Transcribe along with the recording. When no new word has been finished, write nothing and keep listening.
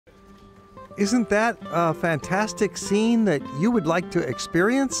Isn't that a fantastic scene that you would like to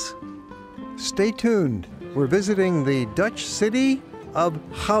experience? Stay tuned. We're visiting the Dutch city of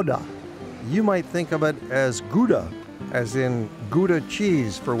Gouda. You might think of it as Gouda, as in Gouda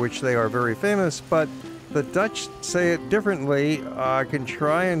cheese, for which they are very famous, but the Dutch say it differently. I can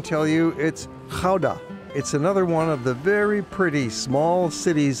try and tell you it's Gouda. It's another one of the very pretty small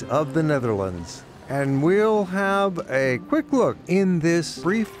cities of the Netherlands. And we'll have a quick look in this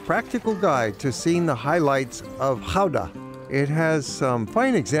brief practical guide to seeing the highlights of Gouda. It has some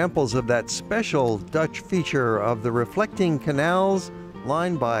fine examples of that special Dutch feature of the reflecting canals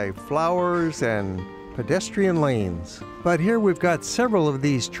lined by flowers and pedestrian lanes. But here we've got several of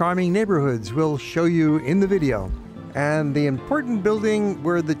these charming neighborhoods we'll show you in the video. And the important building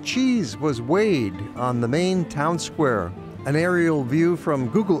where the cheese was weighed on the main town square. An aerial view from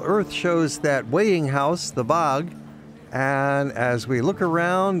Google Earth shows that weighing house, the Waag. And as we look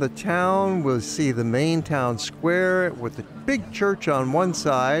around the town, we'll see the main town square with the big church on one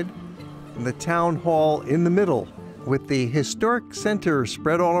side and the town hall in the middle, with the historic center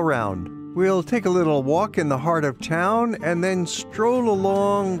spread all around. We'll take a little walk in the heart of town and then stroll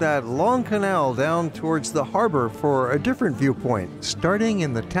along that long canal down towards the harbor for a different viewpoint. Starting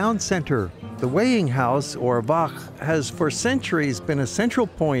in the town center, the weighing house, or Waag, has for centuries been a central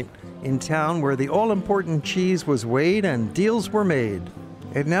point in town where the all-important cheese was weighed and deals were made.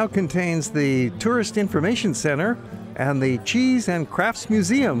 It now contains the Tourist Information Center and the Cheese and Crafts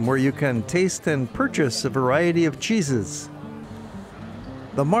Museum, where you can taste and purchase a variety of cheeses.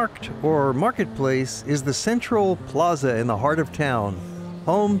 The Markt, or marketplace, is the central plaza in the heart of town,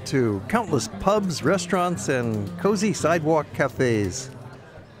 home to countless pubs, restaurants, and cozy sidewalk cafes.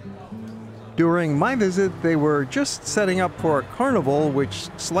 During my visit, they were just setting up for a carnival which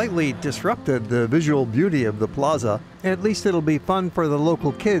slightly disrupted the visual beauty of the plaza. At least it'll be fun for the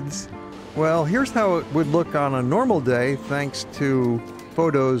local kids. Well, here's how it would look on a normal day, thanks to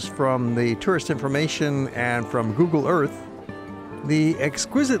photos from the Tourist Information and from Google Earth. The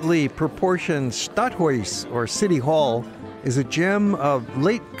exquisitely proportioned Stadhuis, or City Hall, is a gem of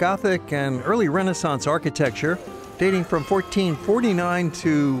late Gothic and early Renaissance architecture, dating from 1449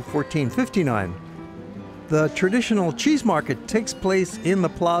 to 1459. The traditional cheese market takes place in the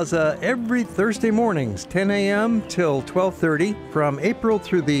plaza every Thursday mornings, 10 a.m. till 12:30, from April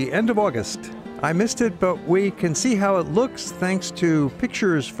through the end of August. I missed it, but we can see how it looks thanks to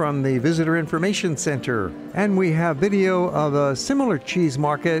pictures from the Visitor Information Center. And we have video of a similar cheese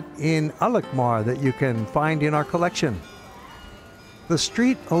market in Alkmaar that you can find in our collection. The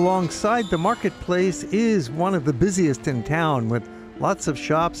street alongside the marketplace is one of the busiest in town, with lots of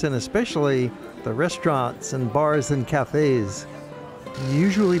shops and especially the restaurants and bars and cafes,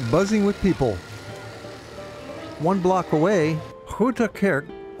 usually buzzing with people. 1 block away, Grote Kerk,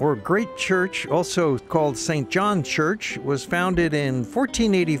 or Great Church, also called St. John Church, was founded in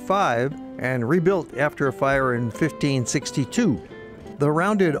 1485 and rebuilt after a fire in 1562. The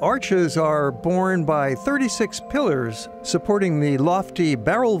rounded arches are borne by 36 pillars supporting the lofty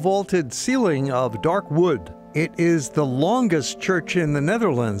barrel-vaulted ceiling of dark wood. It is the longest church in the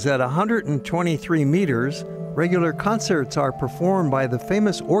Netherlands at 123 meters. Regular concerts are performed by the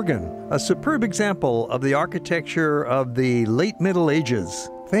famous organ, a superb example of the architecture of the late Middle Ages.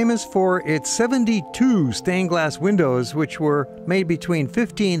 Famous for its 72 stained glass windows, which were made between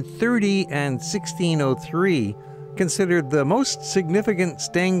 1530 and 1603, considered the most significant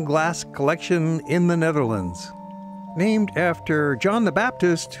stained glass collection in the Netherlands. Named after John the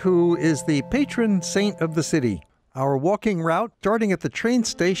Baptist, who is the patron saint of the city. Our walking route, starting at the train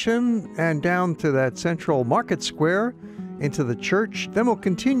station and down to that central market square, into the church, then we'll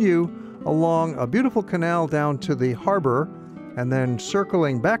continue along a beautiful canal down to the harbor, and then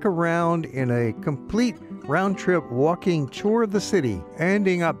circling back around in a complete round-trip walking tour of the city,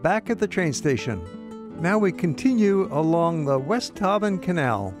 ending up back at the train station. Now we continue along the Westhaven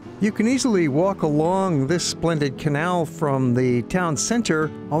Canal. You can easily walk along this splendid canal from the town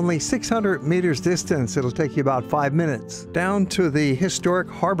center, only 600 meters distance. It'll take you about 5 minutes, down to the historic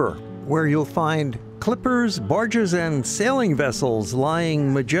harbor, where you'll find clippers, barges, and sailing vessels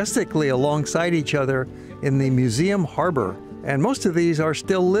lying majestically alongside each other in the museum harbor. And most of these are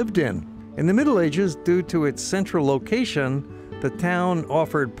still lived in. In the Middle Ages, due to its central location, the town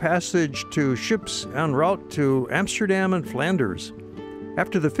offered passage to ships en route to Amsterdam and Flanders.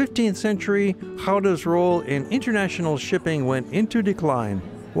 After the 15th century, Gouda's role in international shipping went into decline.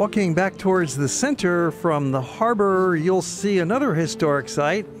 Walking back towards the center from the harbor, you'll see another historic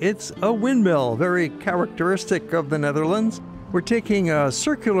site. It's a windmill, very characteristic of the Netherlands. We're taking a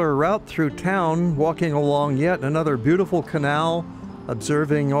circular route through town, walking along yet another beautiful canal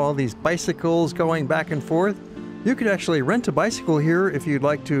observing all these bicycles going back and forth. You could actually rent a bicycle here if you'd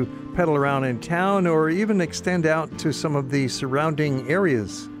like to pedal around in town or even extend out to some of the surrounding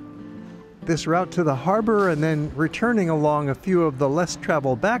areas. This route to the harbor and then returning along a few of the less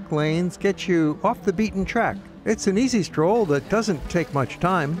traveled back lanes gets you off the beaten track. It's an easy stroll that doesn't take much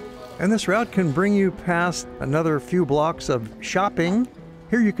time, and this route can bring you past another few blocks of shopping.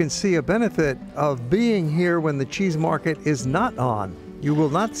 Here you can see a benefit of being here when the cheese market is not on. You will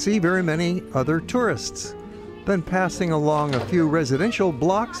not see very many other tourists. Then passing along a few residential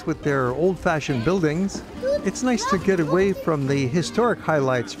blocks with their old-fashioned buildings, it's nice to get away from the historic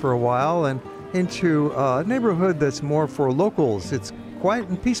highlights for a while and into a neighborhood that's more for locals. It's quiet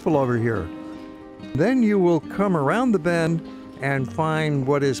and peaceful over here. Then you will come around the bend and find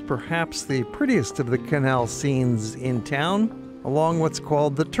what is perhaps the prettiest of the canal scenes in town, along what's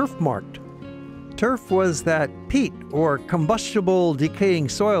called the turf markt. Turf was that peat or combustible decaying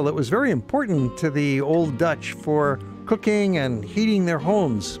soil that was very important to the old Dutch for cooking and heating their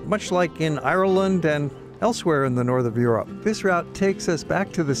homes, much like in Ireland and elsewhere in the north of Europe. This route takes us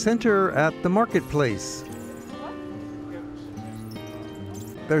back to the center at the marketplace.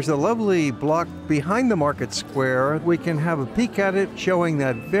 There's a lovely block behind the market square. We can have a peek at it, showing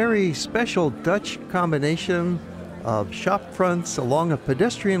that very special Dutch combination of shop fronts along a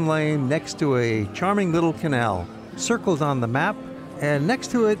pedestrian lane next to a charming little canal, circled on the map, and next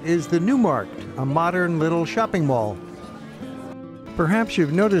to it is the new Markt, a modern little shopping mall. Perhaps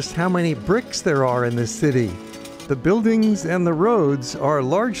you've noticed how many bricks there are in this city. The buildings and the roads are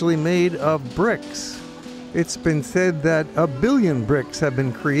largely made of bricks. It's been said that 1 billion bricks have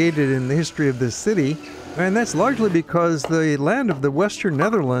been created in the history of this city, and that's largely because the land of the Western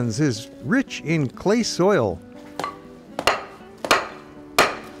Netherlands is rich in clay soil.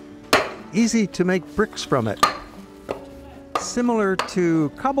 Easy to make bricks from it. Similar to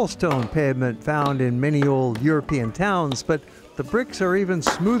cobblestone pavement found in many old European towns, but the bricks are even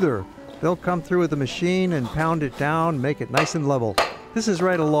smoother. They'll come through with a machine and pound it down, make it nice and level. This is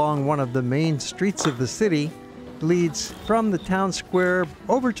right along one of the main streets of the city. It leads from the town square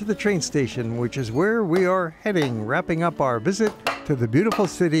over to the train station, which is where we are heading, wrapping up our visit to the beautiful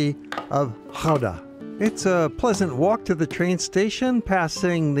city of Gouda. It's a pleasant walk to the train station,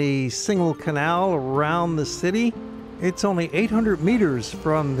 passing the single canal around the city. It's only 800 meters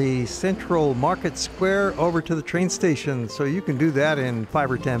from the central market square over to the train station, so you can do that in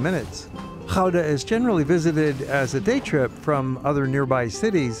 5 or 10 minutes. Gouda is generally visited as a day trip from other nearby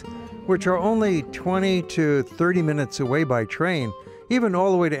cities, which are only 20 to 30 minutes away by train. Even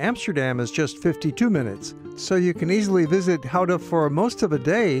all the way to Amsterdam is just 52 minutes, so you can easily visit Gouda for most of a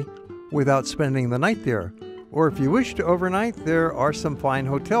day without spending the night there. Or if you wish to overnight, there are some fine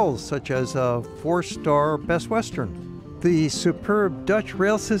hotels, such as a 4-star Best Western. The superb Dutch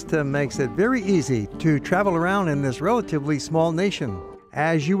rail system makes it very easy to travel around in this relatively small nation,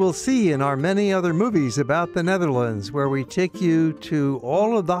 as you will see in our many other movies about the Netherlands, where we take you to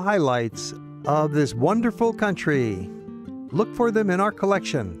all of the highlights of this wonderful country. Look for them in our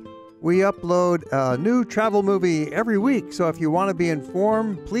collection. We upload a new travel movie every week, so if you want to be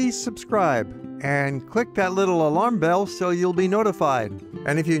informed, please subscribe and click that little alarm bell so you'll be notified.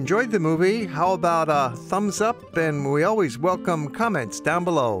 And if you enjoyed the movie, how about a thumbs up? And we always welcome comments down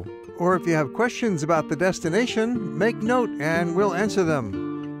below. Or if you have questions about the destination, make note and we'll answer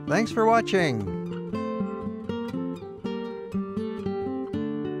them. Thanks for watching.